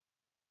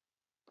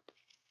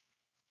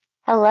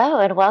Hello,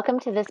 and welcome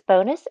to this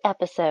bonus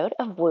episode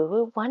of Woo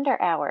Woo Wonder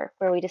Hour,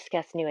 where we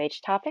discuss New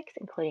Age topics,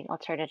 including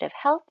alternative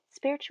health,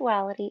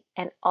 spirituality,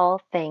 and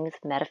all things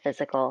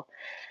metaphysical.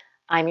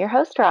 I'm your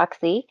host,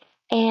 Roxy,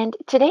 and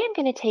today I'm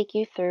going to take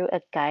you through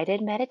a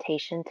guided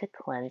meditation to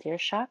cleanse your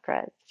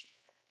chakras.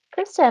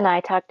 Krista and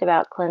I talked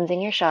about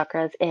cleansing your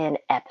chakras in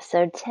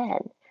episode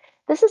 10.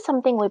 This is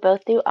something we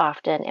both do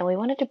often, and we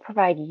wanted to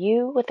provide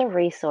you with a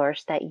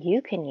resource that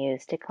you can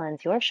use to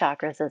cleanse your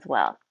chakras as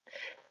well.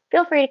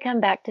 Feel free to come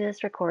back to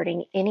this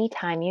recording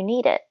anytime you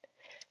need it.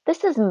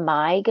 This is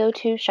my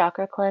go-to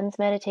chakra cleanse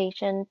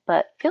meditation,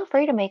 but feel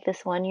free to make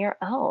this one your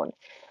own.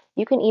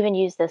 You can even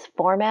use this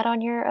format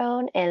on your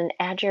own and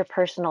add your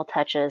personal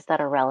touches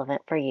that are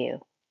relevant for you.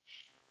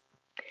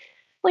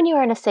 When you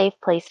are in a safe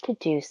place to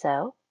do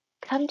so,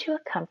 come to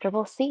a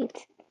comfortable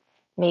seat,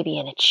 maybe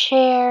in a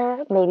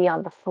chair, maybe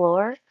on the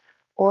floor,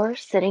 or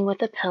sitting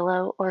with a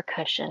pillow or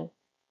cushion.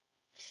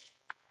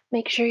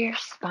 Make sure your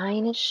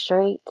spine is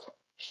straight,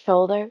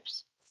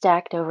 shoulders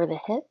stacked over the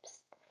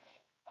hips,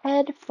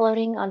 head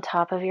floating on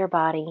top of your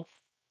body.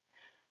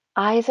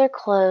 Eyes are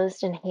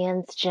closed and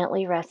hands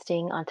gently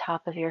resting on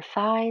top of your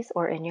thighs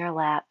or in your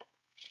lap.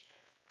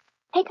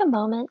 Take a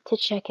moment to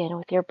check in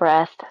with your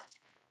breath.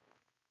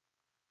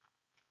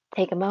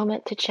 Take a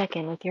moment to check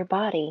in with your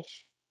body.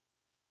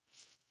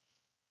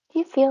 Do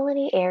you feel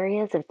any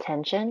areas of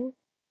tension?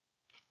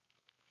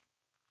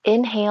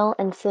 Inhale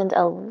and send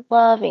a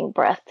loving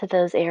breath to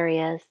those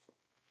areas.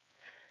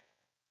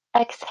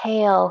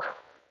 Exhale,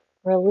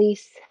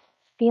 release,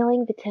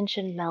 feeling the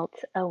tension melt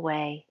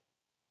away.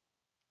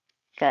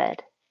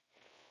 Good.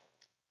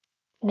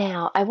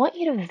 Now, I want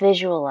you to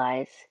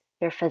visualize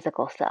your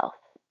physical self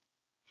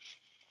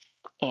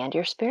and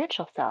your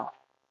spiritual self.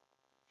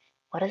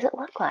 What does it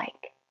look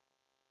like?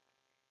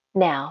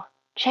 Now,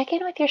 check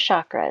in with your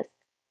chakras,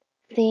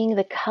 seeing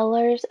the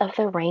colors of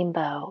the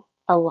rainbow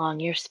along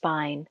your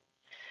spine.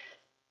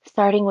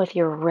 Starting with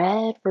your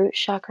red root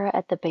chakra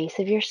at the base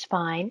of your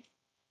spine,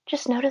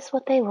 just notice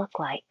what they look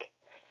like.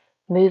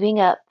 Moving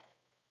up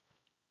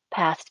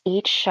past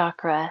each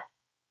chakra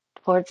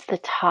towards the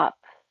top,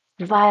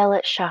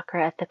 violet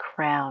chakra at the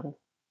crown.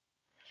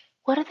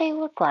 What do they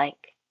look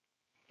like?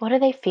 What do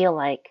they feel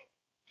like?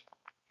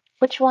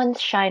 Which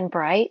ones shine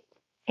bright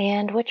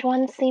and which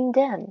ones seem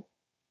dim?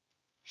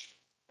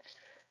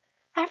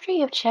 After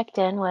you've checked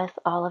in with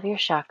all of your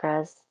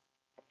chakras,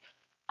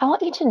 I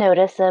want you to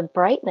notice a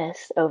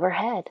brightness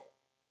overhead.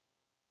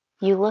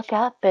 You look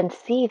up and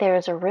see there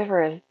is a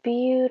river of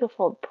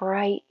beautiful,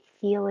 bright,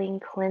 healing,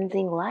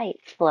 cleansing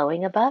light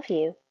flowing above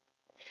you.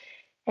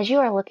 As you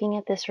are looking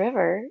at this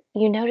river,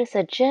 you notice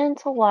a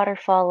gentle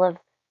waterfall of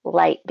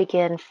light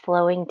begin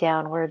flowing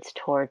downwards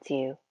towards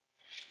you.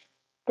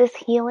 This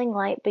healing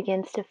light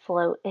begins to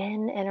flow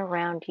in and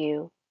around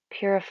you,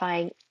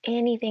 purifying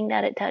anything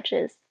that it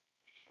touches.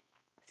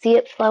 See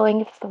it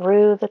flowing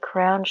through the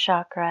crown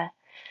chakra,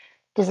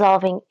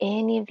 dissolving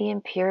any of the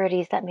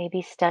impurities that may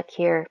be stuck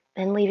here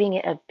and leaving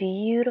it a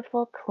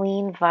beautiful,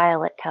 clean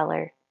violet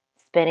color,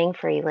 spinning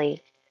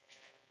freely.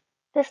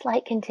 This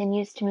light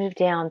continues to move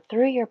down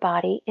through your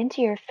body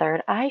into your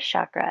third eye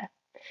chakra.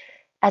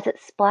 As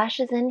it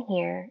splashes in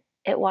here,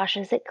 it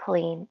washes it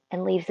clean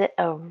and leaves it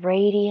a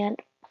radiant,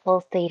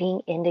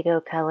 pulsating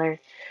indigo color,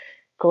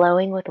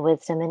 glowing with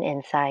wisdom and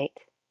insight.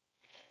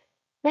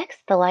 Next,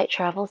 the light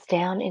travels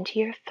down into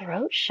your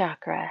throat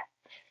chakra,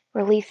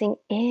 releasing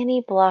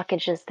any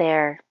blockages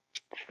there,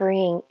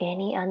 freeing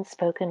any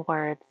unspoken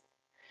words,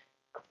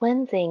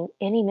 cleansing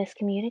any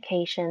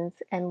miscommunications,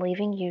 and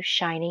leaving you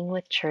shining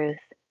with truth.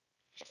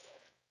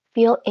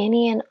 Feel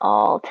any and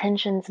all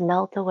tensions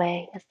melt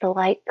away as the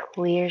light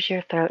clears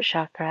your throat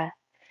chakra,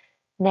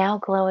 now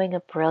glowing a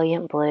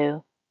brilliant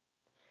blue.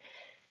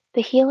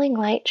 The healing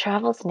light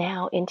travels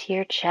now into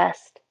your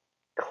chest,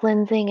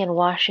 cleansing and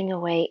washing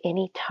away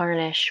any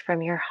tarnish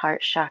from your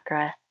heart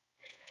chakra.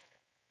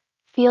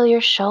 Feel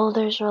your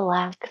shoulders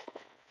relax.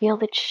 Feel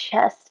the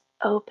chest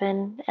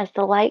open as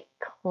the light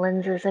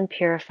cleanses and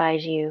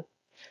purifies you,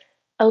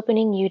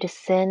 opening you to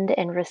send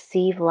and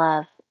receive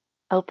love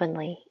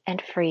openly and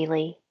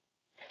freely.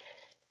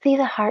 See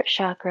the heart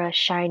chakra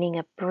shining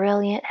a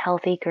brilliant,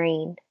 healthy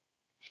green.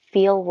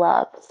 Feel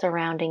love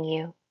surrounding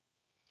you.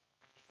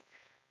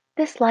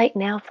 This light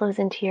now flows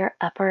into your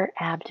upper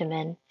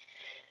abdomen,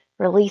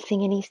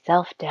 releasing any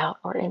self-doubt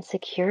or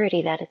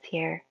insecurity that is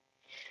here.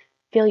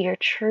 Feel your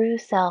true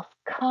self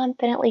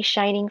confidently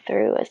shining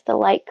through as the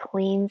light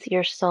cleans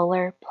your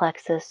solar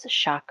plexus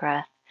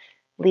chakra,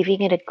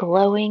 leaving it a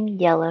glowing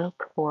yellow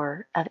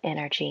core of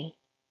energy.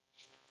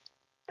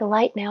 The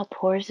light now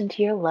pours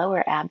into your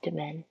lower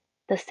abdomen,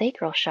 the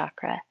sacral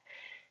chakra,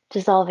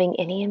 dissolving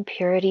any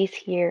impurities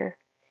here,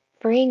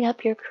 freeing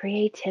up your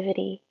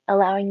creativity,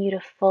 allowing you to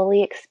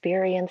fully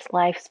experience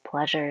life's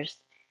pleasures.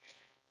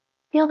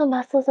 Feel the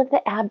muscles of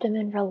the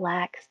abdomen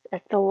relax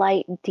as the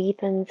light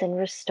deepens and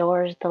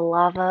restores the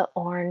lava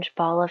orange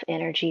ball of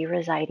energy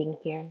residing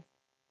here.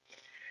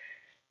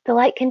 The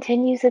light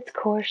continues its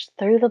course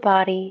through the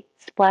body,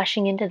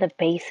 splashing into the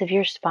base of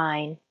your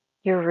spine,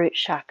 your root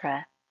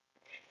chakra.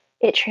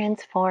 It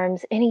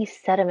transforms any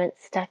sediment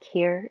stuck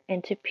here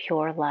into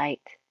pure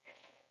light,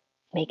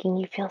 making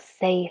you feel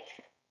safe,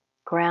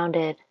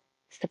 grounded,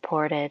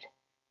 supported.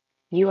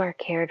 You are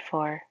cared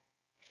for.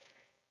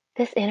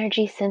 This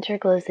energy center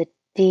glows a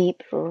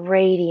deep,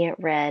 radiant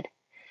red.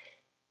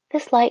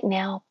 This light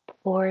now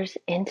pours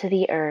into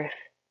the earth,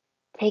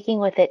 taking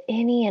with it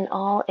any and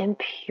all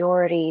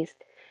impurities,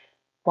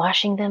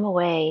 washing them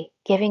away,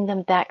 giving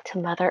them back to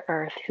Mother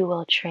Earth, who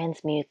will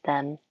transmute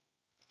them.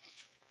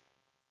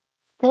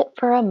 Sit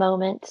for a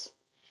moment,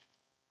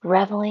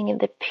 reveling in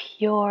the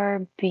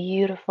pure,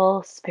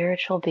 beautiful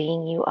spiritual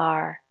being you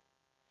are.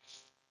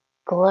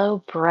 Glow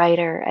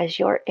brighter as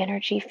your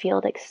energy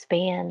field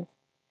expands,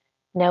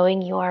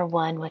 knowing you are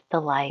one with the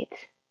light.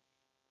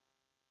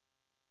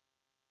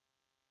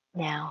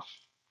 Now,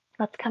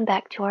 let's come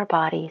back to our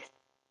bodies.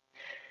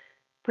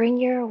 Bring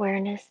your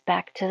awareness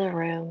back to the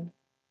room.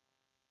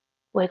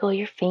 Wiggle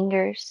your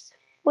fingers,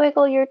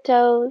 wiggle your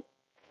toes.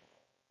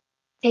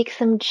 Take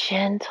some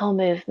gentle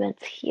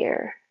movements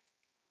here.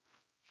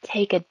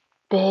 Take a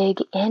big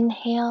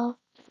inhale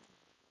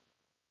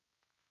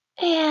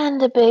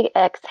and a big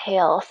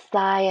exhale.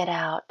 Sigh it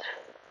out.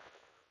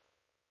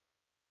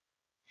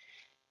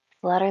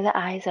 Flutter the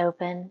eyes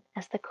open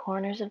as the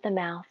corners of the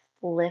mouth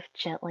lift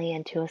gently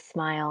into a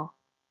smile.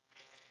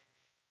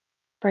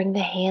 Bring the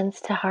hands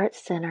to heart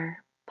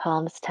center,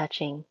 palms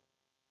touching.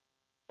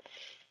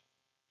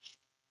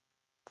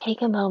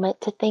 Take a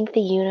moment to thank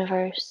the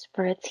universe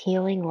for its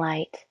healing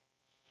light.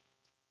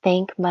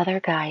 Thank Mother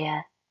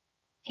Gaia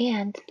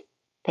and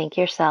thank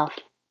yourself.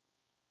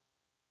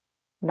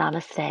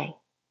 Namaste.